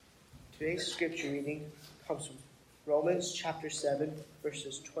Today's scripture reading comes from Romans chapter 7,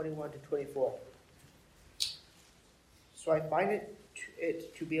 verses 21 to 24. So I find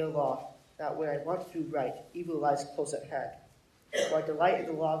it to be a law, that when I want to do right, evil lies close at hand. For I delight in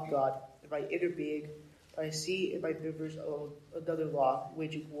the law of God in my inner being, but I see in my members another law,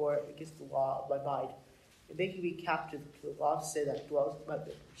 waging war against the law of my mind, and making me captive to the law of sin that dwells in my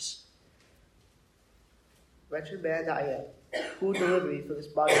members. Wretched man that I am, who will deliver me from this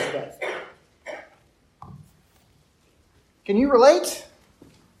body of death? Can you relate?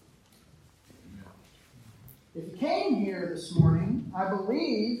 If you came here this morning, I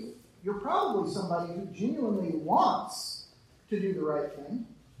believe you're probably somebody who genuinely wants to do the right thing,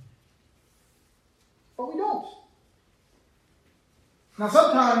 but we don't. Now,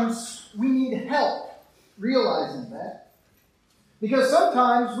 sometimes we need help realizing that, because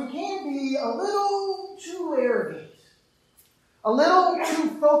sometimes we can be a little too arrogant, a little too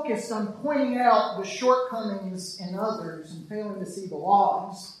focused on pointing out the shortcomings in others and failing to see the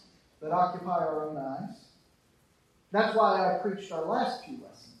logs that occupy our own eyes. That's why I preached our last few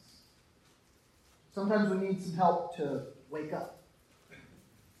lessons. Sometimes we need some help to wake up.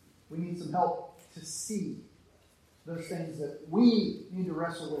 We need some help to see those things that we need to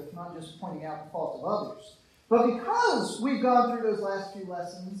wrestle with, not just pointing out the faults of others. But because we've gone through those last few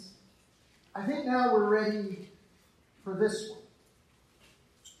lessons, I think now we're ready for this one.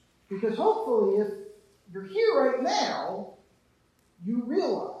 Because hopefully, if you're here right now, you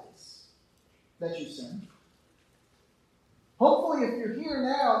realize that you sinned. Hopefully, if you're here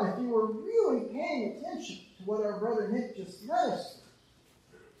now, if you were really paying attention to what our brother Nick just led us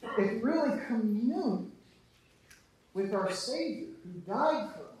through, if you really communed with our Savior who died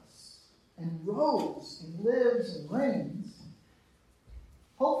for us and rose and lives and reigns,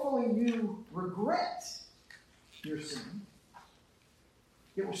 hopefully you regret your sin.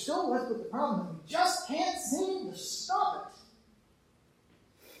 Yet we're still left with the problem that we just can't seem to stop it.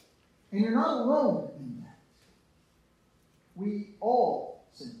 And you're not alone in that. We all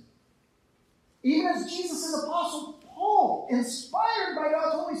sin. Even as Jesus' apostle Paul, inspired by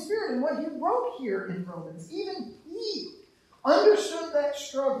God's Holy Spirit in what he wrote here in Romans, even he understood that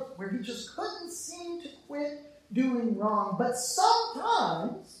struggle where he just couldn't seem to quit doing wrong. But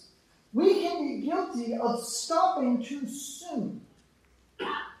sometimes we can be guilty of stopping too soon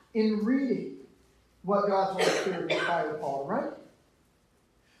in reading what God's Holy Spirit inspired Paul to write.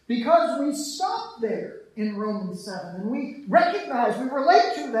 Because we stop there in Romans 7 and we recognize, we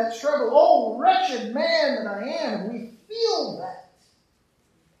relate to that struggle. Oh, wretched man that I am. And we feel that.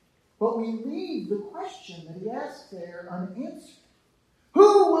 But we leave the question that he asks there unanswered.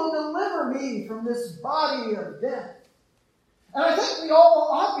 Who will deliver me from this body of death? And I think we all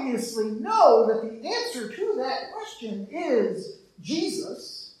obviously know that the answer to that question is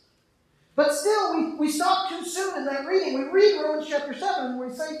Jesus. But still, we stop too soon in that reading. We read Romans chapter 7 and we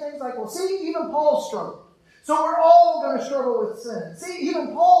say things like, well, see, even Paul struggled. So we're all going to struggle with sin. See,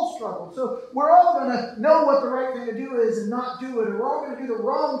 even Paul struggled. So we're all going to know what the right thing to do is and not do it. Or we're all going to do the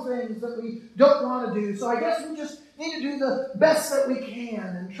wrong things that we don't want to do. So I guess we just need to do the best that we can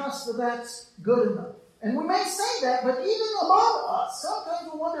and trust that that's good enough. And we may say that, but even among us, sometimes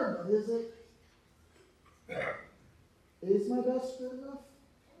we wonder, but is it? Is my best good enough?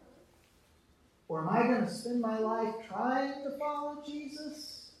 Or am I going to spend my life trying to follow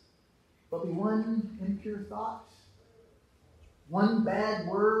Jesus, but be one impure thought, one bad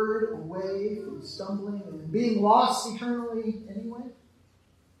word away from stumbling and being lost eternally anyway?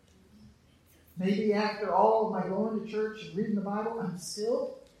 Maybe after all of my going to church and reading the Bible, I'm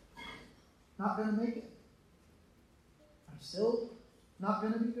still not going to make it. I'm still not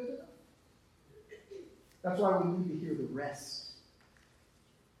going to be good enough. That's why we need to hear the rest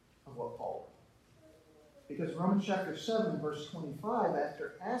of what Paul wrote. Because Romans chapter 7, verse 25,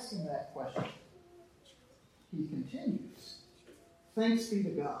 after asking that question, he continues, thanks be to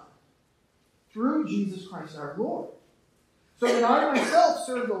God, through Jesus Christ our Lord, so that I myself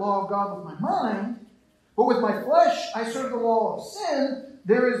serve the law of God with my mind, but with my flesh I serve the law of sin.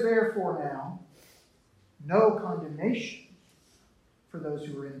 There is therefore now no condemnation for those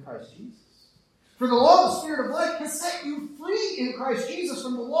who are in Christ Jesus. For the law of the Spirit of life has set you free in Christ Jesus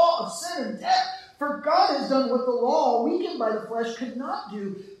from the law of sin and death. For God has done what the law, weakened by the flesh, could not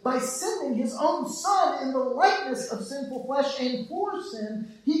do by sending his own Son in the likeness of sinful flesh. And for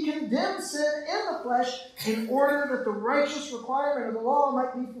sin, he condemned sin in the flesh in order that the righteous requirement of the law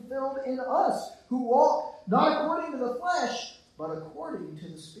might be fulfilled in us, who walk not according to the flesh, but according to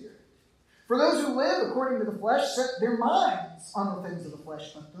the Spirit. For those who live according to the flesh set their minds on the things of the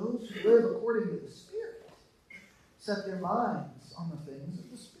flesh, but those who live according to the Spirit set their minds on the things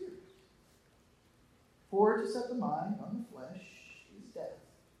of the Spirit. For to set the mind on the flesh is death,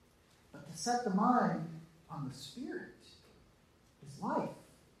 but to set the mind on the Spirit is life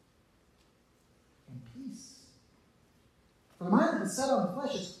and peace. For the mind that is set on the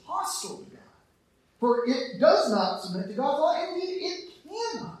flesh is hostile to God, for it does not submit to God's law. Indeed, it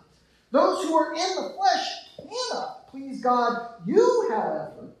cannot. Those who are in the flesh cannot please God. You,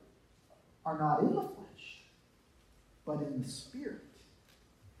 however, are not in the flesh, but in the Spirit.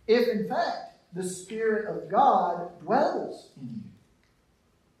 If, in fact, the Spirit of God dwells in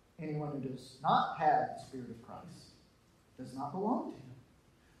you. Anyone who does not have the Spirit of Christ does not belong to him.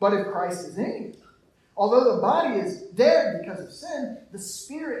 But if Christ is in you, although the body is dead because of sin, the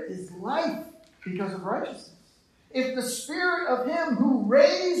Spirit is life because of righteousness. If the Spirit of him who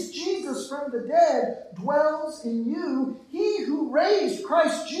raised Jesus from the dead dwells in you, he who raised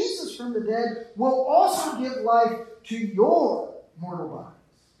Christ Jesus from the dead will also give life to your mortal bodies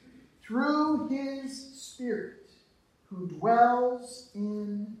through his Spirit who dwells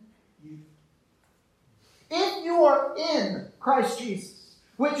in you. If you are in Christ Jesus,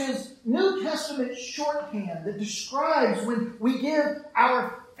 which is New Testament shorthand that describes when we give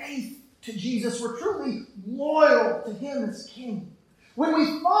our faith to Jesus, we're truly loyal to him as King. When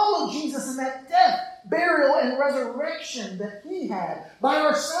we follow Jesus in that death, burial, and resurrection that he had, by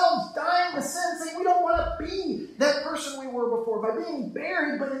ourselves dying to sin, saying we don't want to be that person we were before, by being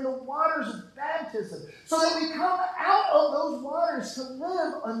buried but in the waters of baptism, so that we come out of those waters to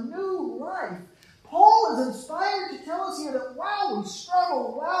live a new life. Paul is inspired to tell us here that while we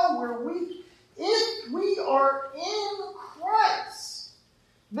struggle, while we're weak, if we are in Christ,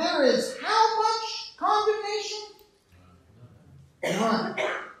 there is how much condemnation? None.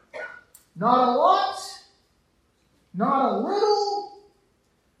 Not a lot. Not a little.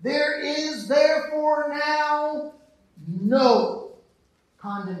 There is therefore now no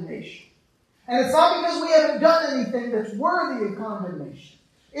condemnation. And it's not because we haven't done anything that's worthy of condemnation.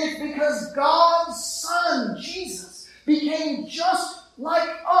 It's because God's Son, Jesus, became just like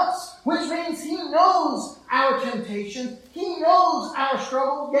us, which means he knows our temptations, he knows our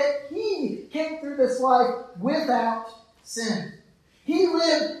struggles, yet he came through this life without sin. He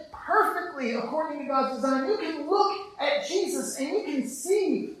lived perfectly according to God's design. You can look at Jesus and you can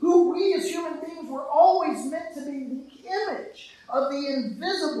see who we as human beings were always meant to be, the image of the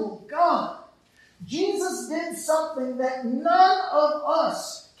invisible God. Jesus did something that none of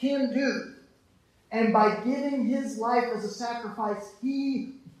us can do. And by giving his life as a sacrifice,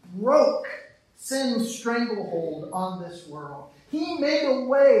 he broke sin's stranglehold on this world. He made a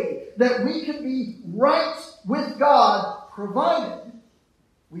way that we could be right with God, provided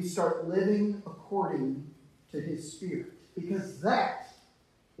we start living according to his Spirit. Because that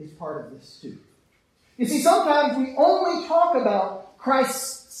is part of this too. You see, sometimes we only talk about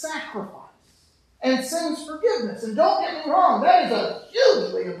Christ's sacrifice and sin's forgiveness. And don't get me wrong, that is a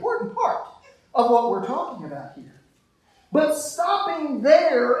hugely important part of what we're talking about here. But stopping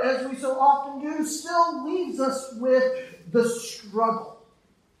there, as we so often do, still leaves us with the struggle.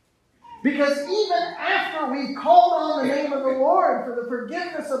 Because even after we called on the name of the Lord for the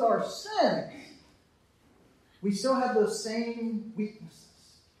forgiveness of our sins, we still have those same weaknesses,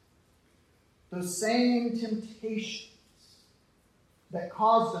 those same temptations that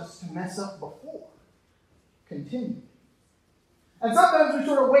caused us to mess up before continue. And sometimes we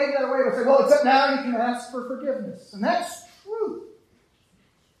sort of wave that away and say, well, except now you can ask for forgiveness. And that's true.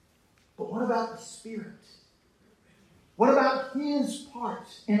 But what about the Spirit? What about his part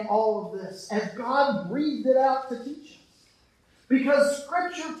in all of this as God breathed it out to teach us? Because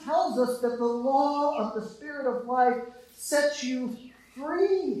Scripture tells us that the law of the Spirit of life sets you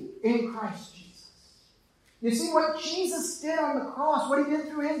free in Christ Jesus. You see, what Jesus did on the cross, what he did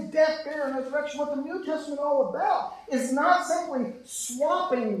through his death, burial, and resurrection, what the New Testament is all about is not simply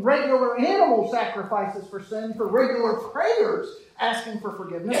swapping regular animal sacrifices for sin for regular prayers asking for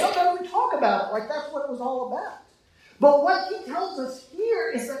forgiveness. Sometimes we talk about it like that's what it was all about. But what he tells us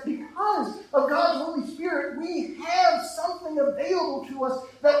here is that because of God's Holy Spirit, we have something available to us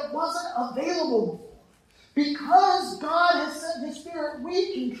that wasn't available before. Because God has sent his Spirit,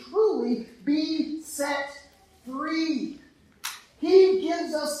 we can truly be set free. He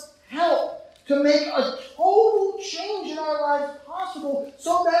gives us help to make a total change in our lives possible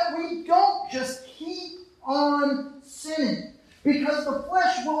so that we don't just keep on sinning. Because the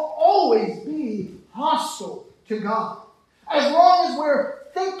flesh will always be hostile to God. As long as we're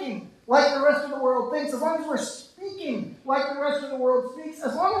thinking like the rest of the world thinks, as long as we're speaking like the rest of the world speaks,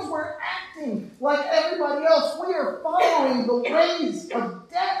 as long as we're acting like everybody else, we are following the ways of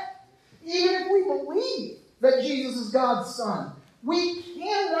death. Even if we believe that Jesus is God's Son, we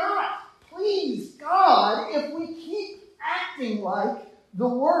cannot please God the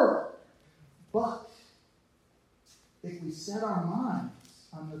world. But if we set our minds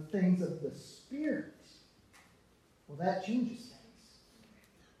on the things of the Spirit, well, that changes things.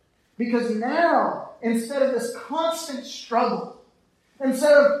 Because now, instead of this constant struggle,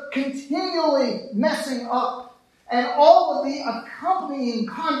 instead of continually messing up and all of the accompanying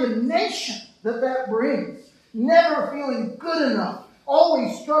condemnation that brings, never feeling good enough,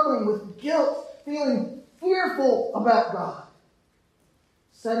 always struggling with guilt, feeling fearful about God,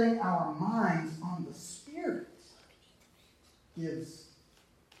 setting our minds on the Spirit gives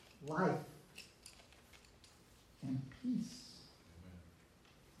life and peace.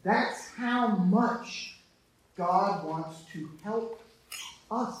 That's how much God wants to help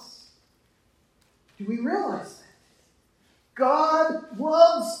us. Do we realize that? God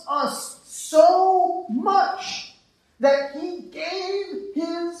loves us so much that He gave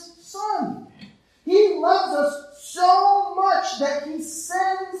His Son. He loves us so much that He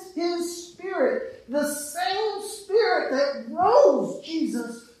sends His Spirit, the same Spirit that rose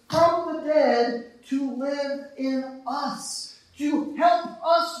Jesus from the dead, to live in us, to help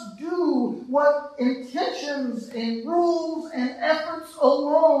us do what intentions and rules and efforts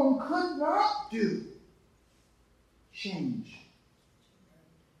alone could not do. Change.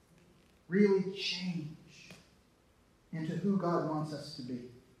 Really change into who God wants us to be.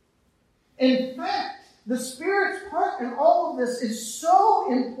 In fact, the Spirit's part in all of this is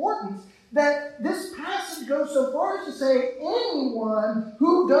so important that this passage goes so far as to say anyone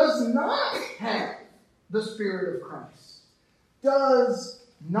who does not have the Spirit of Christ does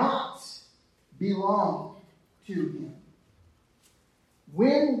not belong to Him.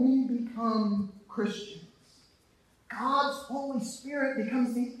 When we become Christians, God's Holy Spirit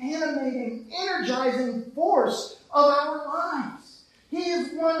becomes the animating, energizing force of our lives. He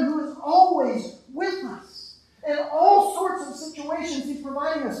is one who is always with us. In all sorts of situations, He's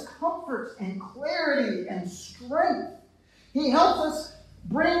providing us comfort and clarity and strength. He helps us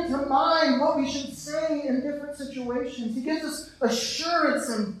bring to mind what we should say in different situations. He gives us assurance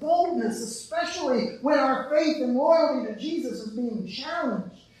and boldness, especially when our faith and loyalty to Jesus is being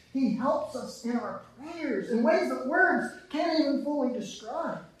challenged. He helps us in our prayers in ways that words can't even fully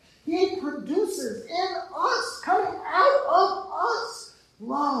describe. He produces in us, coming out of us,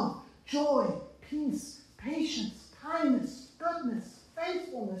 love, joy, peace, patience, kindness, goodness,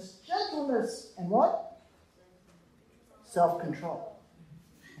 faithfulness, gentleness, and what? Self-control.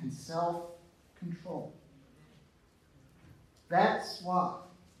 And self-control. That's why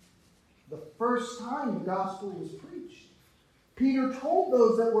the first time the gospel was preached, Peter told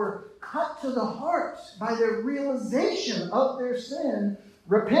those that were cut to the heart by their realization of their sin,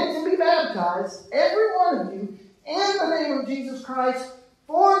 repent and be baptized, every one of you, in the name of Jesus Christ,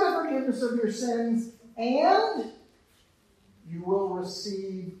 for the forgiveness of your sins, and you will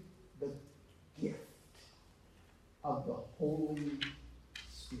receive the gift of the Holy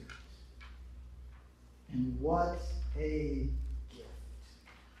Spirit. And what a gift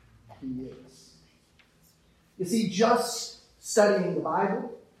He is. You see, just studying the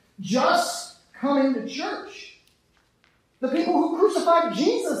Bible, just coming to church, the people who crucified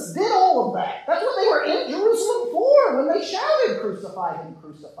Jesus did all of that. That's what they were in Jerusalem for when they shouted, "Crucify Him,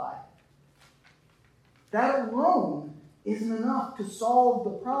 crucify Him." That alone isn't enough to solve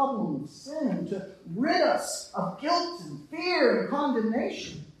the problem of sin, to rid us of guilt and fear and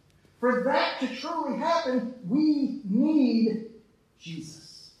condemnation. For that to truly happen, we need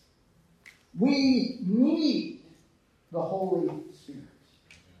Jesus. We need the Holy Spirit.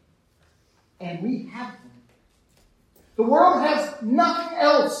 And we have them. The world has nothing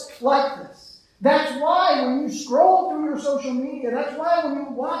else like this. That's why when you scroll through your social media, that's why when you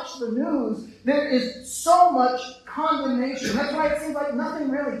watch the news, there is so much condemnation. That's why it seems like nothing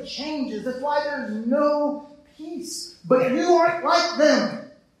really changes. That's why there's no peace. But you aren't like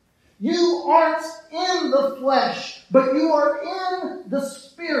them. You aren't in the flesh, but you are in the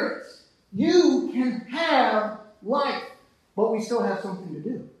Spirit. You can have life, but we still have something to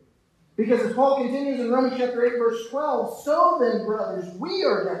do. Because as Paul continues in Romans chapter 8, verse 12, so then, brothers, we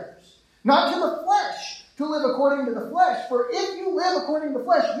are debtors, not to the flesh, to live according to the flesh. For if you live according to the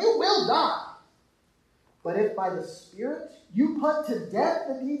flesh, you will die. But if by the Spirit you put to death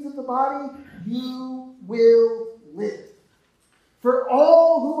the deeds of the body, you will live. For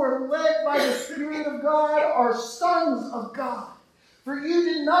all who are led by the Spirit of God are sons of God. For you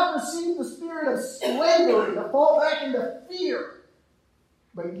did not receive the spirit of slavery to fall back into fear,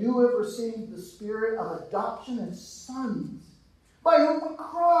 but you have received the Spirit of adoption as sons, by whom we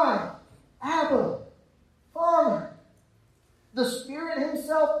cry, Abba, Father. The Spirit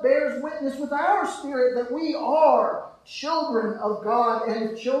Himself bears witness with our spirit that we are children of God, and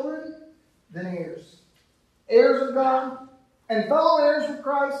if children, then heirs. Heirs of God, and fellow heirs with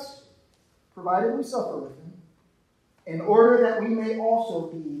Christ, provided we suffer with him, in order that we may also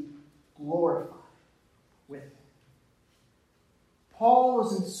be glorified with him. Paul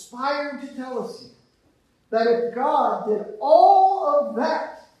was inspired to tell us here that if God did all of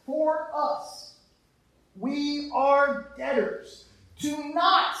that for us, we are debtors to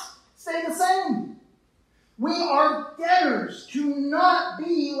not stay the same. We are debtors to not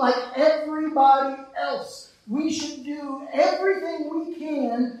be like everybody else. We should do everything we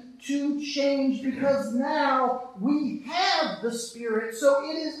can to change, because now we have the Spirit. So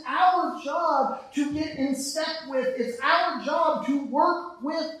it is our job to get in step with. It's our job to work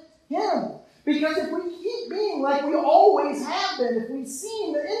with him. Because if we keep being like we always have been, if we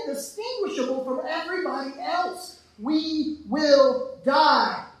seem indistinguishable from everybody else, we will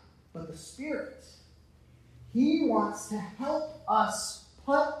die. But the Spirit, he wants to help us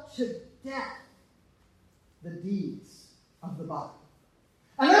put to death the deeds of the body.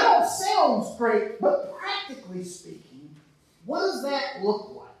 And that all sounds great, but practically speaking, what does that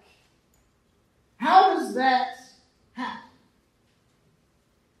look like? How does that happen?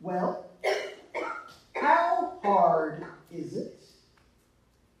 Well, how hard is it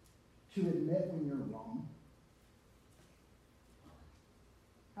to admit when you're wrong?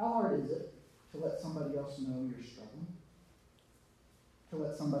 How hard is it to let somebody else know you're struggling? To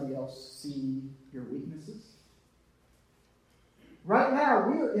let somebody else see your weaknesses? Right now,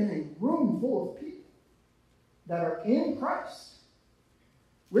 we are in a room full of people that are in Christ.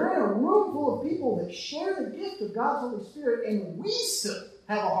 We're in a room full of people that share the gift of God's Holy Spirit, and we still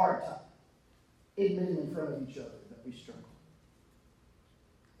have a hard time admitting in front of each other that we struggle.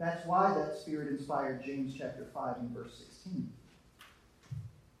 That's why that Spirit inspired James chapter 5 and verse 16.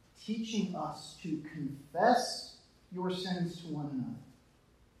 Teaching us to confess your sins to one another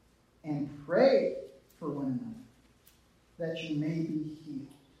and pray for one another, that you may be healed.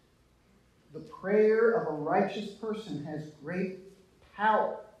 The prayer of a righteous person has great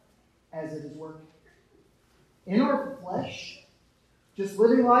power as it is working. In our flesh, just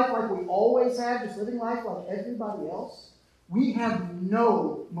living life like we always have, just living life like everybody else, we have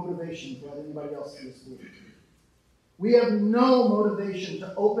no motivation to let anybody else see us believe. We have no motivation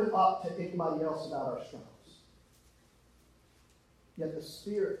to open up to anybody else about our struggles. Yet the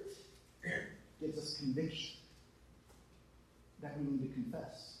Spirit gives us conviction that we need to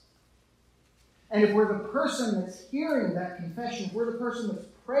confess. And if we're the person that's hearing that confession, if we're the person that's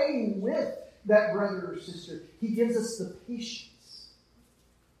praying with that brother or sister, he gives us the patience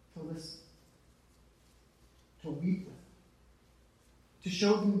to listen, to weep with them, to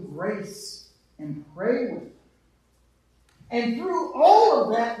show them grace and pray with them. And through all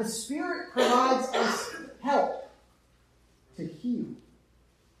of that, the Spirit provides us help to heal.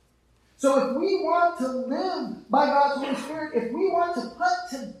 So if we want to live by God's Holy Spirit, if we want to put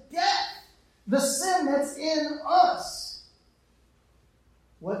to death the sin that's in us,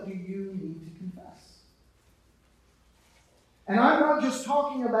 what do you need to confess? And I'm not just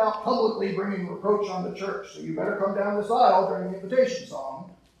talking about publicly bringing reproach on the church, so you better come down this aisle during the invitation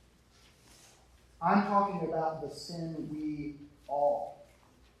song. I'm talking about the sin we all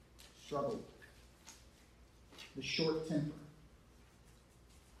struggle with. The short temper,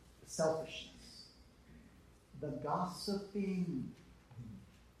 the selfishness, the gossiping.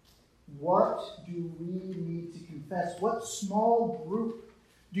 What do we need to confess? What small group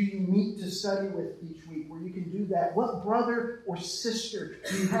do you meet to study with each week where you can do that? What brother or sister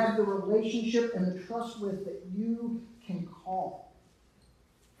do you have the relationship and the trust with that you can call?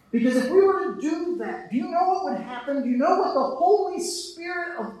 Because if we were to do that, do you know what would happen? Do you know what the Holy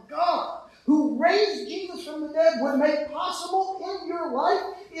Spirit of God, who raised Jesus from the dead, would make possible in your life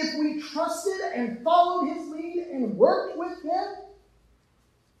if we trusted and followed his lead and worked with him?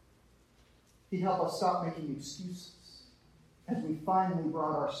 He'd help us stop making excuses as we finally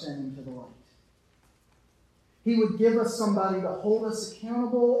brought our sin into the light. He would give us somebody to hold us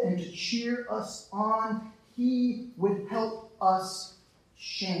accountable and to cheer us on. He would help us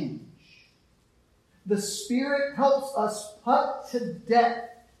change. The Spirit helps us put to death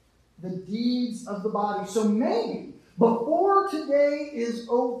the deeds of the body. So maybe before today is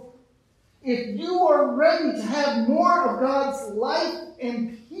over, if you are ready to have more of God's life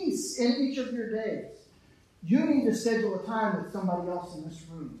and peace in each of your days, you need to schedule a time with somebody else in this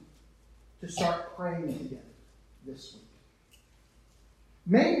room to start praying together this week.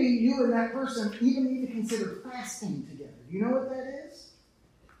 Maybe you and that person even need to consider fasting together. Do you know what that is?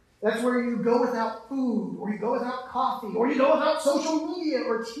 That's where you go without food, or you go without coffee, or you go without social media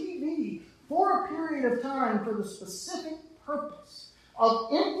or TV for a period of time for the specific purpose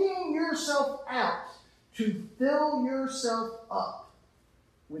of emptying yourself out to fill yourself up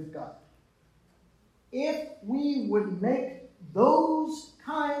with God. If we would make those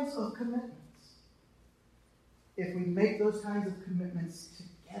kinds of commitments,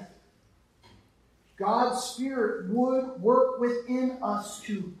 together, God's Spirit would work within us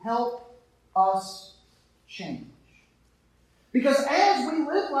to help us change. Because as we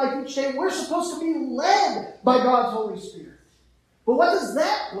live life each day, we're supposed to be led by God's Holy Spirit. But what does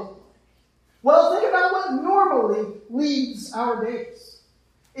that look like? Well, think about what normally leads our days.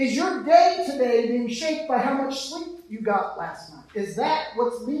 Is your day today being shaped by how much sleep you got last night? Is that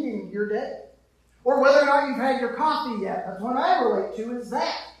what's leading your day? Or whether or not you've had your coffee yet? That's what I relate to. Is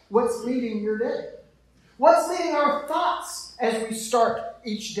that what's leading your day? What's leading our thoughts as we start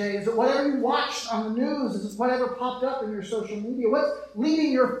each day? Is it whatever you watched on the news? Is it whatever popped up in your social media? What's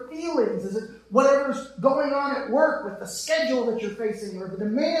leading your feelings? Is it whatever's going on at work with the schedule that you're facing or the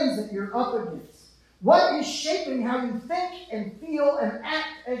demands that you're up against? What is shaping how you think and feel and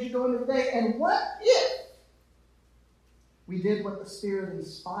act as you go into the day? And what if we did what the Spirit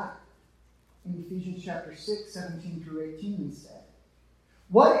inspired in Ephesians chapter 6, 17 through 18 said?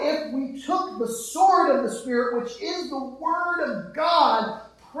 What if we took the sword of the Spirit, which is the Word of God,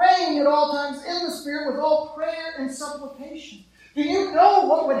 praying at all times in the Spirit with all prayer and supplication? Do you know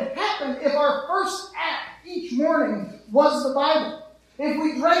what would happen if our first act each morning was the Bible? If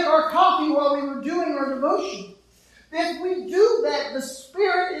we drank our coffee while we were doing our devotion? If we do that, the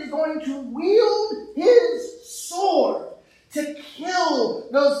Spirit is going to wield His sword to kill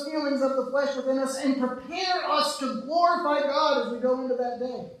those feelings of the flesh within us and prepare us to glorify God as we go into that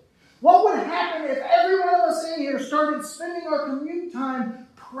day. What would happen if every one of us in here started spending our commute time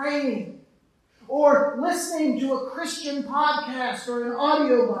praying or listening to a Christian podcast or an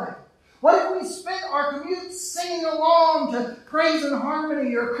audio Bible? What if we spent our commute singing along to Praise and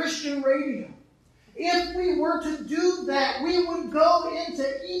Harmony or Christian radio? If we were to do that, we would go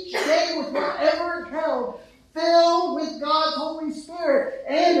into each day with whatever it held, filled with God's Holy Spirit.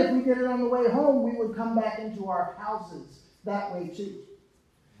 And if we did it on the way home, we would come back into our houses that way too.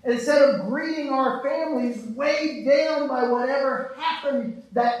 Instead of greeting our families weighed down by whatever happened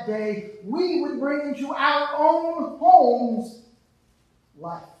that day, we would bring into our own homes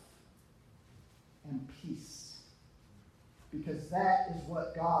life and peace. Because that is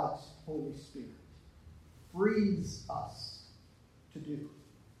what God's Holy Spirit frees us to do.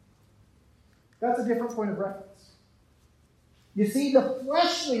 That's a different point of reference. You see, the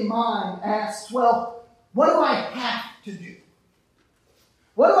fleshly mind asks, well, what do I have to do?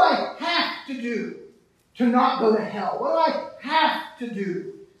 What do I have to do to not go to hell? What do I have to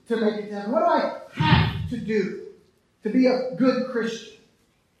do to make it to heaven? What do I have to do to be a good Christian?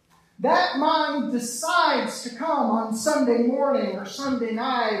 That mind decides to come on Sunday morning or Sunday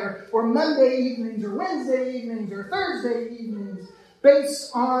night or Monday evenings or Wednesday evenings or Thursday evenings based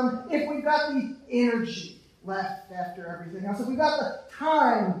on if we've got the energy left after everything else, if we've got the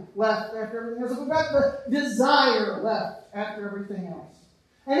time left after everything else, if we've got the desire left after everything else.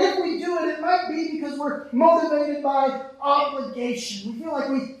 And if we do it, it might be because we're motivated by obligation. We feel like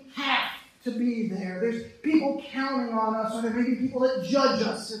we have to be there. There's people counting on us, or there may be people that judge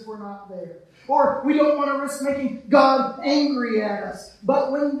us if we're not there. Or we don't want to risk making God angry at us.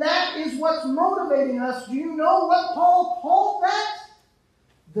 But when that is what's motivating us, do you know what Paul called that?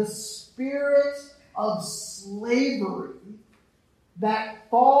 The spirit of slavery that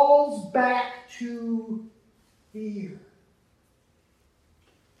falls back to fear.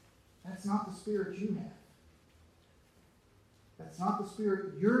 That's not the spirit you have. That's not the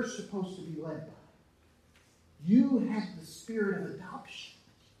spirit you're supposed to be led by. You have the spirit of adoption.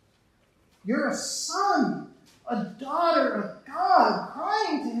 You're a son, a daughter of God,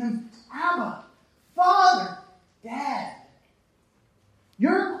 crying to Him, Abba, Father, Dad.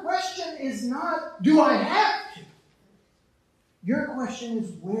 Your question is not, do I have to? Your question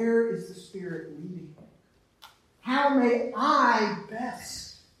is, where is the Spirit leading me? How may I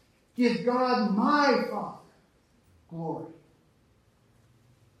best give God my Father glory?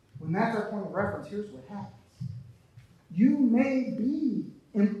 When that's our point of reference, here's what happens. You may be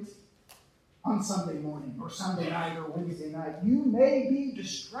empty on Sunday morning or Sunday night or Wednesday night. You may be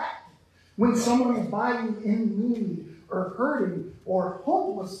distracted when someone is by you in need or hurting or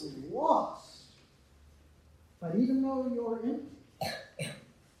hopelessly lost. But even though you're empty,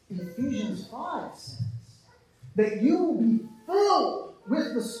 Ephesians 5 says that you will be filled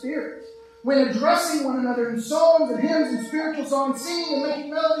with the Spirit when addressing one another in psalms and hymns and spiritual songs, singing and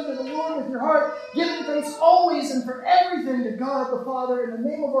making melody to the Lord with your heart, giving thanks always and for everything to God the Father in the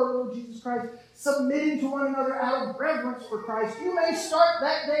name of our Lord Jesus Christ, submitting to one another out of reverence for Christ. You may start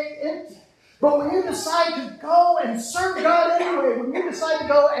that day empty, but when you decide to go and serve God anyway, when you decide to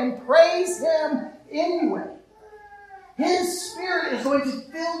go and praise Him anyway, His Spirit is going to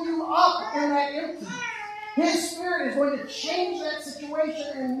fill you up in that emptiness. His Spirit is going to change that situation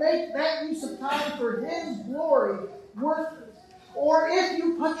and make that use of time for His glory worth it. Or if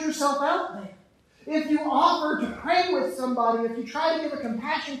you put yourself out there, if you offer to pray with somebody, if you try to give a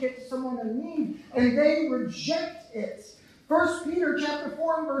compassion kit to someone in need and they reject it. 1 Peter chapter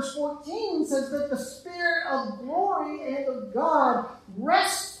 4 and verse 14 says that the Spirit of glory and of God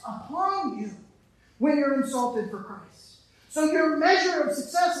rests upon you when you're insulted for Christ. So your measure of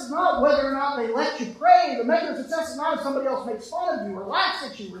success is not whether or not they let you pray. The measure of success is not if somebody else makes fun of you or laughs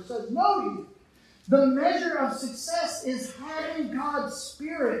at you or says no to you. The measure of success is having God's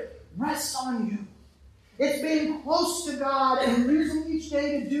Spirit rest on you. It's being close to God and using each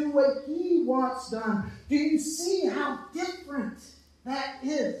day to do what He wants done. Do you see how different that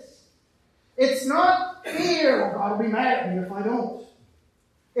is? It's not fear. God will be mad at me if I don't.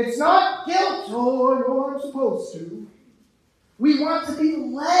 It's not guilt. Oh, I know I'm supposed to. We want to be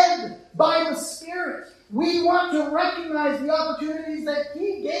led by the Spirit. We want to recognize the opportunities that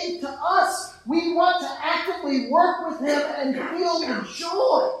He gave to us. We want to actively work with Him and feel the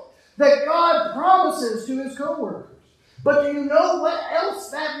joy that God promises to His co-workers. But do you know what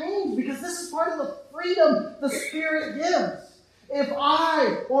else that means? Because this is part of the freedom the Spirit gives. If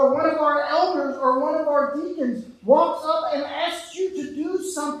I or one of our elders or one of our deacons walks up and asks you to do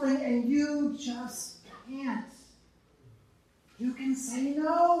something and you just can't, you can say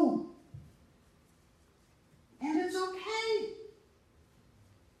no. And it's okay.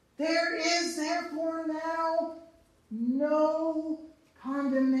 There is therefore now no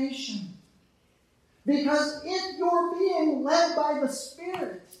condemnation. Because if you're being led by the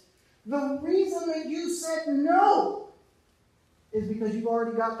Spirit, the reason that you said no is because you've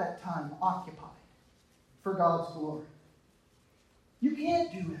already got that time occupied for God's glory. You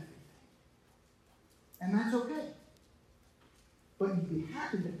can't do everything. And that's okay. But you'd be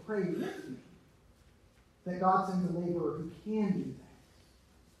happy to pray with me that God sends a laborer who can do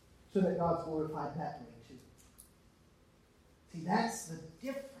that, so that God's glorified that way too. See, that's the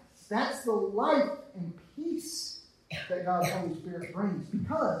difference. That's the life and peace that God's Holy Spirit brings,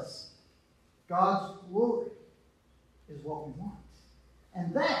 because God's glory is what we want.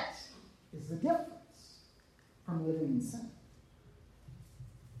 And that is the difference from living in sin.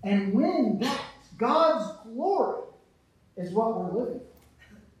 And when that, God's glory, is what we're living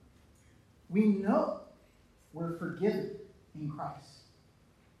for, we know we're forgiven in Christ.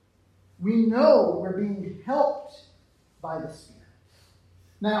 We know we're being helped by the Spirit.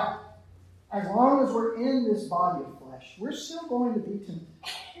 Now, as long as we're in this body of flesh, we're still going to be tempted.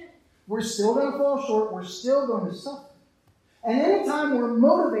 We're still going to fall short. We're still going to suffer. And anytime we're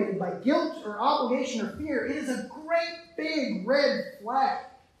motivated by guilt or obligation or fear, it is a great big red flag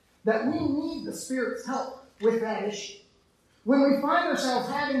that we need the Spirit's help with that issue. When we find ourselves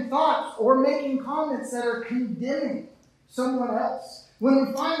having thoughts or making comments that are condemning someone else, when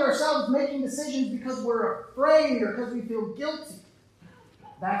we find ourselves making decisions because we're afraid or because we feel guilty,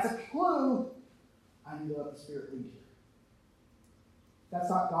 that's a clue. I need to let the Spirit lead here. That's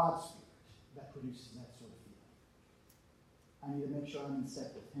not God's Spirit that produces that sort of feeling. I need to make sure I'm in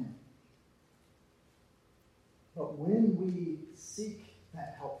step with Him. But when we seek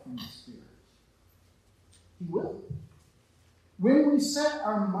that help from the Spirit, He will. When we set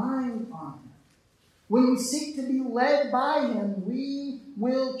our mind on Him, when we seek to be led by Him, we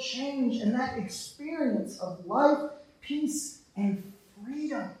will change. And that experience of life, peace, and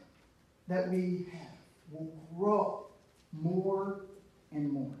freedom that we have will grow more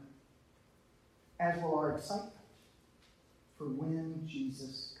and more, as will our excitement for when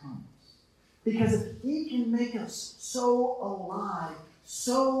Jesus comes. Because if He can make us so alive,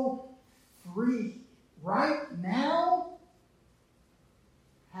 so free right now,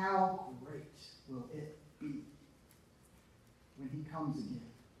 how great will it be when He comes again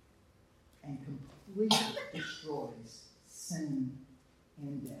and completely destroys sin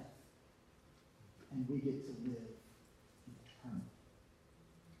and death, and we get to live eternally.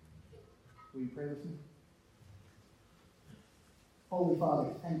 Will you pray with me? Holy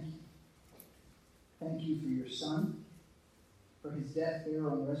Father, thank you. Thank you for your Son, for His death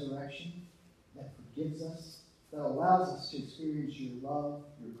there on resurrection that forgives us, that allows us to experience your love,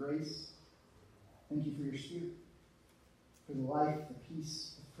 your grace. Thank you for your Spirit, for the life, the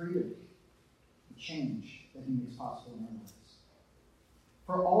peace, the freedom change that he makes possible in our lives.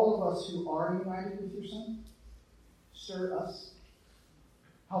 For all of us who are united with your Son, stir us.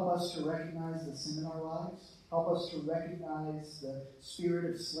 Help us to recognize the sin in our lives. Help us to recognize the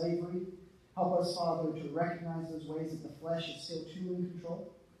spirit of slavery. Help us, Father, to recognize those ways that the flesh is still too in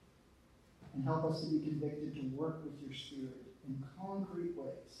control. And help us to be convicted to work with your Spirit in concrete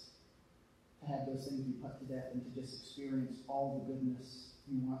ways to have those things be put to death and to just experience all the goodness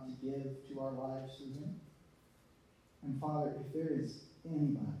you want to give to our lives through him. And Father, if there is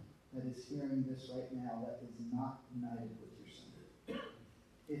anybody that is hearing this right now that is not united with your Son,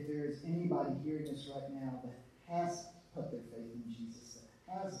 if there is anybody hearing this right now that has put their faith in Jesus,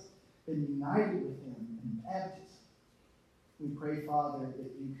 that has been united with him in baptism, we pray, Father,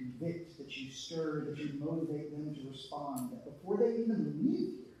 that you convict, that you stir, that you motivate them to respond, that before they even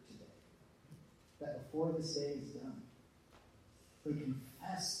leave here today, that before this day is done, they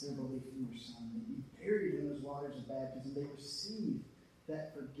confess their belief in your Son, that you buried in those waters of baptism, they receive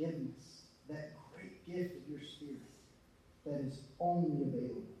that forgiveness, that great gift of your Spirit that is only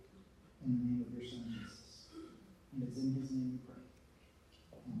available in the name of your Son, Jesus. And it's in his name